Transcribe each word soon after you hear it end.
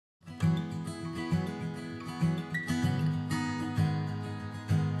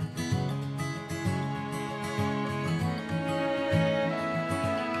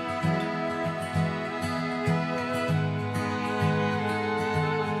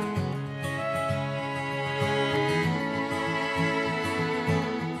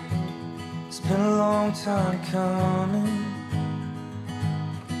been a long time coming,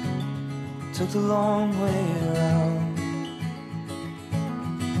 took the long way around,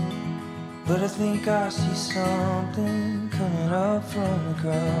 but I think I see something coming up from the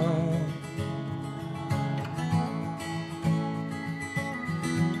ground.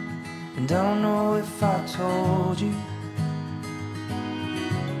 And I don't know if I told you,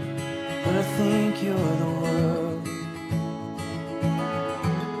 but I think you're the world.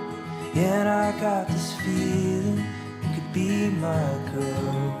 Yeah, and I got this feeling you could be my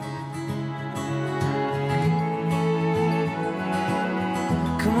girl.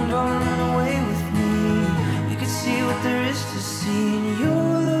 Come on, darling, run away with me. We could see what there is to see, and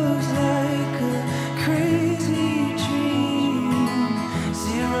your love's like a crazy dream.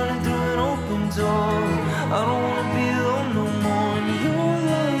 See it running through an open door. I don't wanna be alone no more, and your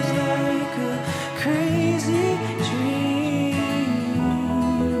love's like a crazy dream.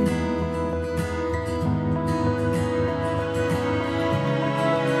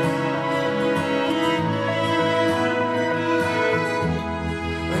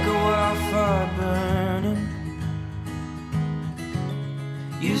 Like a wildfire burning,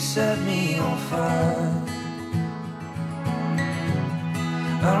 you set me on fire.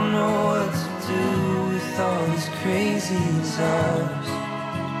 I don't know what to do with all these crazy desires.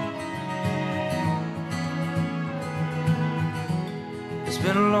 It's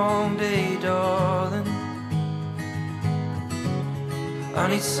been a long day, darling. I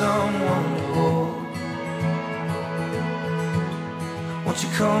need someone to hold. Won't you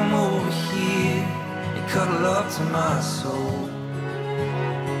come over here and cuddle up to my soul?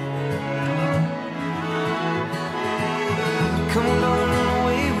 Come on, darling, run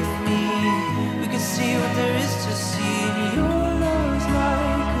away with me. We can see what there is to see, and your love's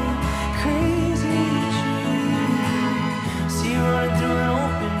like a crazy dream. See you running through an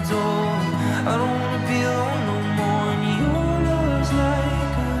open door. I don't wanna be alone no more, and your love's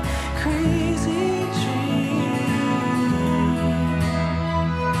like a crazy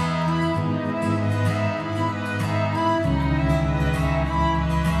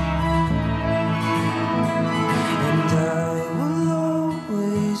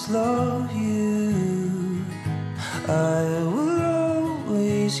love you. I will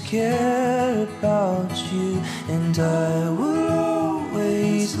always care about you, and I will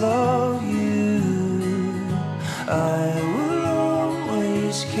always love you. I will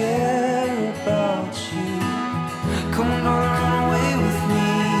always care about you. Come on, darling, run away with me.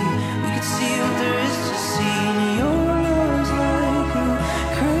 We can see what there is to see, and your love's like a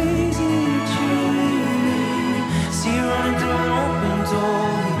crazy dream. See you running through an open door.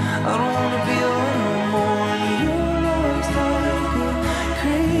 I don't wanna be alone no more, and your love's like a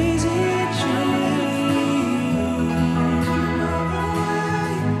crazy dream.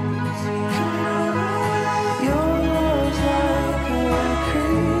 Your love's like a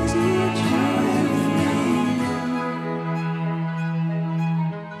crazy dream.